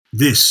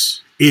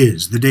This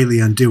is the Daily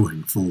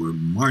Undoing for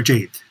March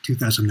 8th,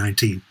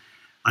 2019.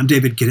 I'm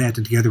David Cadet,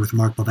 and together with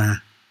Mark Bovin,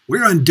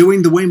 we're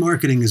undoing the way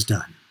marketing is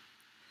done.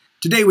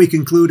 Today we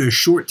conclude a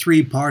short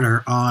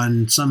three-parter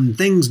on some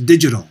things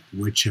digital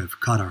which have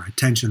caught our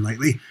attention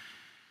lately.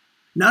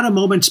 Not a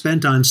moment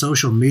spent on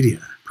social media,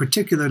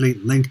 particularly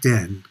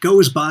LinkedIn,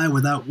 goes by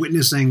without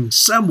witnessing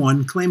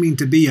someone claiming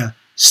to be a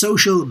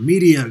social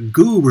media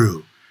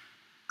guru.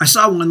 I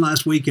saw one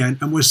last weekend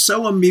and was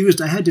so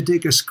amused I had to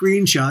take a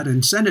screenshot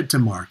and send it to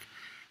Mark.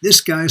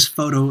 This guy's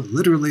photo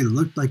literally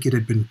looked like it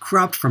had been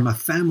cropped from a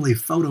family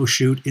photo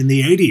shoot in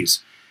the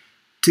 80s.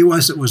 To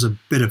us, it was a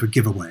bit of a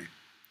giveaway.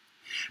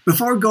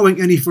 Before going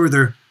any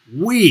further,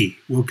 we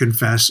will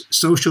confess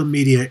social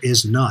media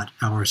is not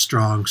our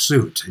strong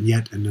suit, and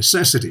yet a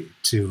necessity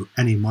to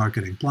any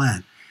marketing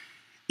plan.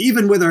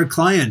 Even with our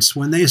clients,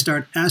 when they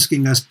start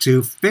asking us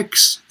to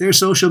fix their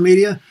social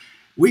media,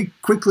 we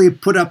quickly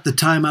put up the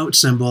timeout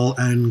symbol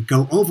and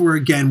go over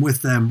again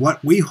with them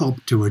what we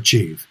hope to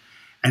achieve.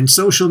 And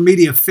social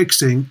media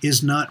fixing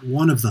is not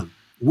one of them.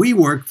 We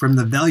work from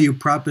the value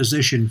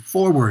proposition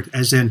forward,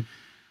 as in,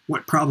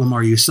 what problem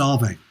are you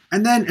solving?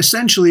 And then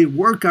essentially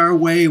work our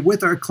way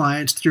with our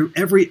clients through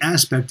every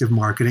aspect of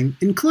marketing,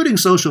 including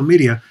social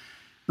media.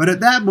 But at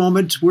that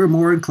moment, we're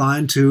more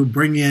inclined to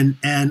bring in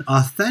an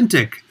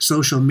authentic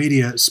social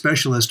media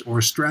specialist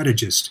or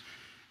strategist.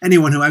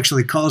 Anyone who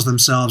actually calls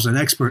themselves an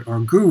expert or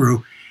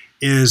guru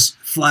is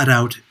flat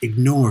out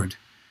ignored.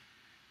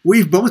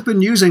 We've both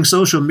been using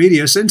social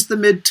media since the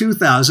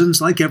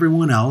mid-2000s, like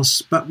everyone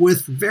else, but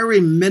with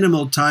very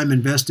minimal time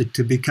invested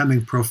to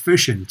becoming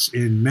proficient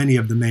in many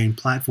of the main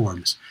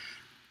platforms.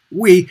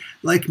 We,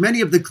 like many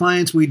of the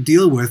clients we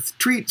deal with,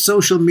 treat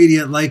social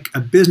media like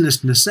a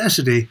business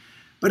necessity,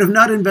 but have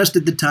not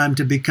invested the time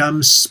to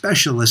become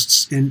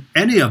specialists in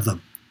any of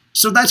them.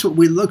 So that's what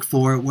we look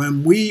for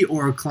when we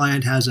or a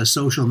client has a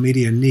social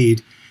media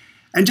need,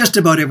 and just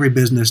about every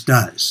business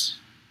does.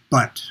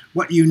 But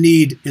what you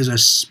need is a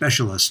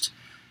specialist,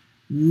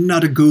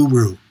 not a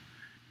guru.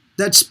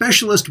 That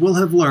specialist will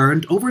have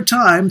learned over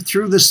time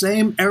through the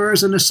same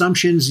errors and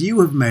assumptions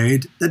you have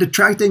made that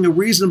attracting a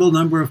reasonable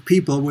number of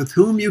people with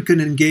whom you can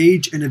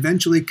engage and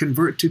eventually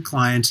convert to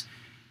clients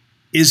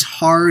is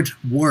hard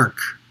work,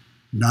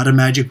 not a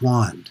magic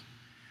wand.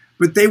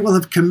 But they will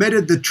have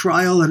committed the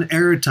trial and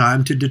error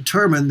time to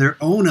determine their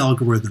own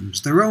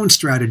algorithms, their own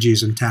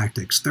strategies and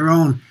tactics, their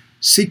own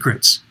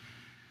secrets.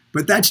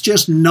 But that's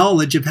just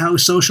knowledge of how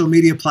social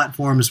media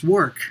platforms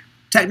work.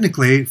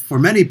 Technically, for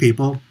many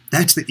people,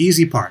 that's the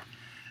easy part.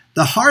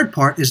 The hard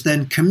part is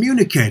then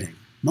communicating,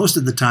 most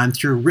of the time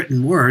through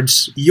written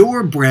words,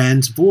 your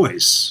brand's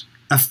voice.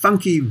 A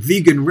funky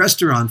vegan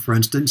restaurant, for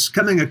instance,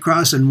 coming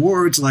across in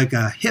words like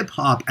a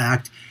hip-hop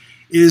act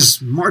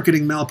is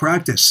marketing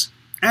malpractice.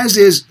 As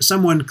is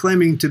someone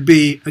claiming to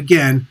be,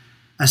 again,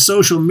 a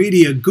social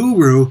media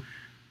guru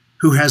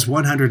who has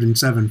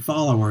 107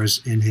 followers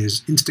in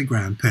his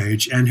Instagram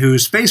page and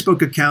whose Facebook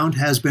account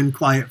has been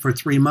quiet for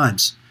 3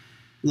 months.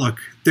 Look,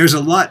 there's a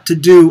lot to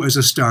do as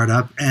a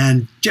startup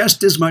and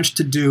just as much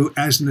to do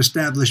as an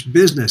established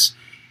business.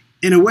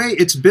 In a way,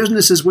 it's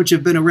businesses which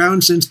have been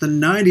around since the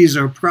 90s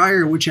or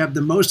prior which have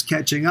the most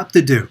catching up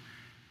to do.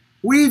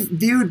 We've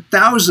viewed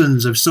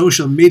thousands of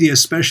social media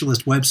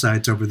specialist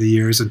websites over the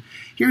years, and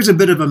here's a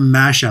bit of a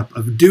mashup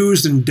of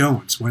do's and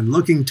don'ts when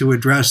looking to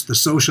address the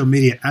social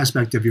media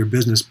aspect of your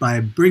business by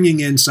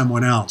bringing in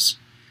someone else.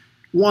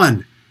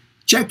 1.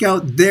 Check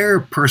out their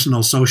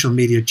personal social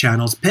media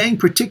channels, paying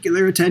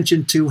particular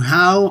attention to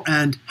how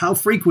and how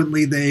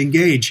frequently they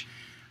engage.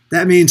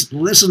 That means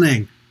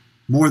listening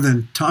more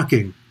than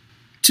talking.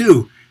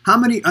 2. How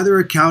many other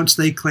accounts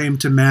they claim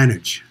to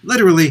manage.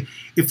 Literally,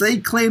 if they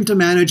claim to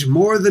manage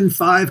more than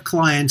 5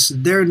 clients,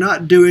 they're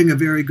not doing a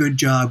very good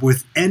job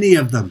with any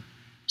of them.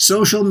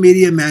 Social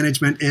media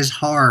management is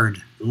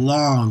hard,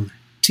 long,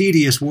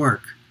 tedious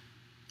work.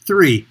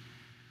 3.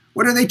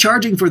 What are they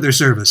charging for their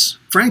service?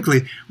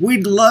 Frankly,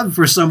 we'd love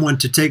for someone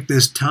to take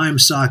this time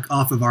suck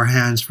off of our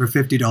hands for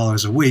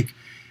 $50 a week,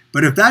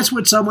 but if that's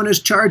what someone is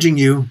charging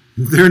you,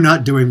 they're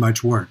not doing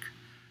much work.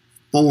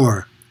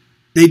 4.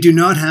 They do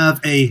not have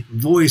a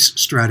voice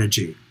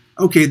strategy.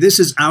 Okay, this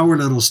is our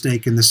little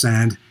stake in the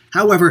sand.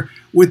 However,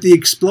 with the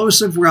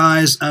explosive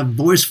rise of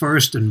voice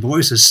first and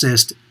voice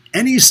assist,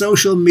 any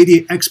social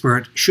media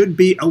expert should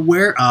be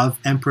aware of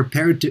and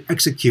prepared to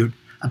execute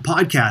a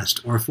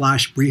podcast or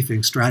flash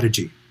briefing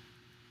strategy.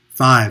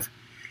 5.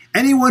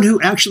 Anyone who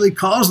actually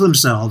calls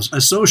themselves a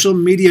social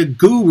media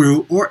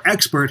guru or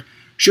expert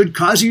should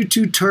cause you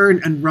to turn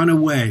and run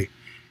away.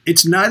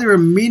 It's neither a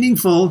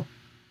meaningful,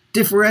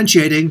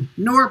 differentiating,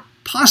 nor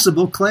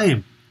possible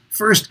claim.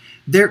 First,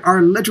 there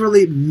are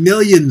literally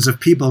millions of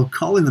people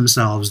calling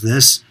themselves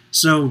this,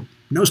 so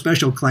no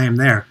special claim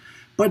there.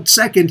 But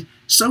second,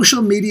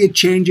 social media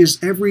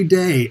changes every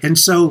day, and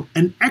so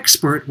an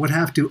expert would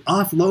have to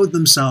offload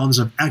themselves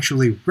of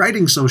actually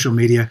writing social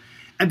media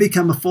and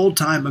become a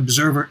full-time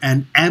observer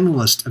and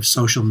analyst of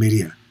social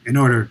media in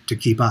order to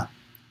keep up.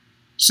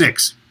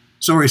 6.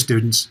 Sorry,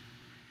 students.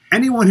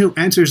 Anyone who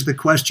answers the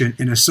question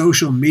in a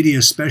social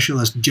media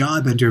specialist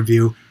job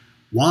interview,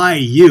 "Why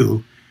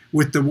you?"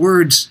 with the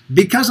words,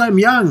 "Because I'm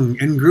young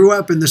and grew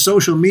up in the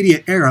social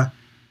media era,"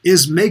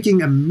 is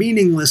making a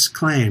meaningless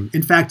claim.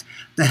 In fact,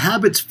 the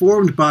habits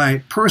formed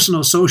by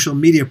personal social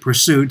media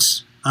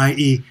pursuits,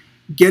 i.e.,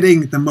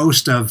 getting the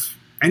most of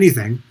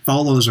anything,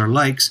 follows or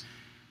likes,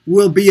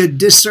 will be a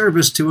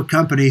disservice to a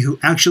company who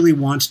actually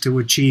wants to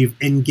achieve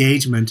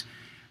engagement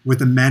with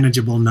a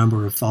manageable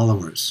number of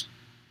followers.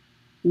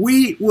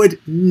 We would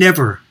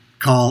never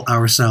call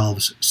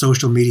ourselves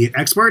social media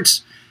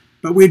experts,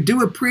 but we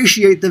do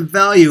appreciate the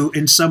value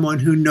in someone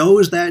who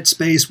knows that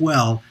space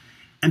well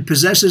and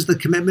possesses the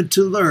commitment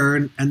to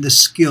learn and the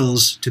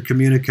skills to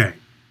communicate.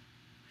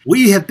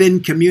 We have been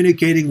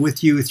communicating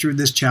with you through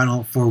this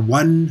channel for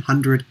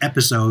 100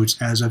 episodes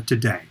as of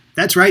today.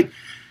 That's right,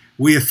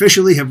 we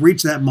officially have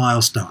reached that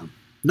milestone.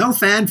 No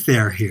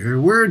fanfare here,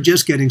 we're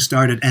just getting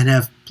started and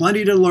have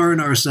plenty to learn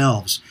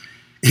ourselves,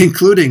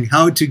 including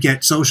how to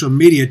get social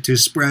media to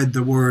spread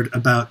the word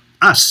about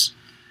us,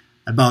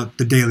 about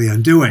the Daily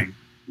Undoing.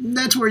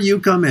 That's where you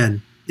come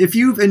in. If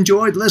you've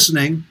enjoyed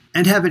listening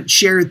and haven't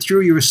shared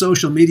through your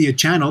social media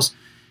channels,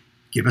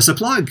 give us a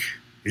plug.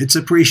 It's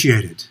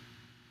appreciated.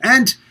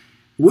 And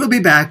we'll be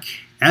back,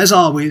 as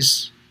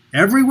always,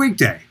 every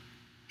weekday,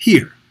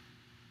 here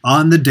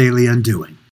on the Daily Undoing.